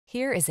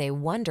Here is a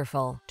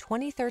wonderful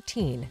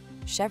 2013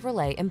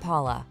 Chevrolet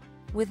Impala.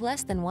 With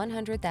less than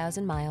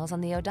 100,000 miles on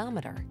the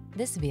odometer,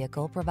 this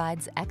vehicle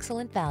provides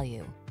excellent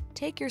value.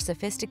 Take your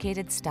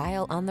sophisticated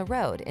style on the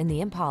road in the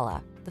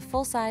Impala, the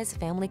full-size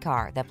family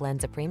car that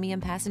blends a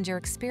premium passenger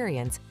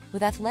experience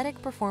with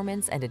athletic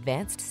performance and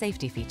advanced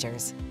safety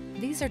features.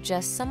 These are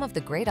just some of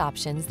the great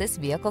options this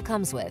vehicle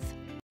comes with: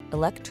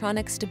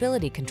 electronic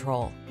stability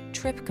control,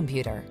 trip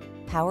computer,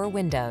 power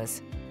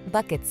windows,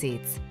 bucket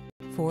seats,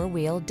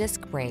 four-wheel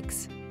disc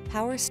brakes,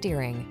 power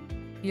steering.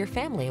 Your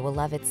family will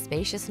love its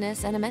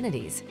spaciousness and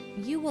amenities.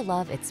 You will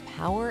love its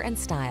power and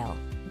style.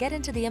 Get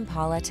into the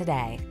Impala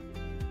today.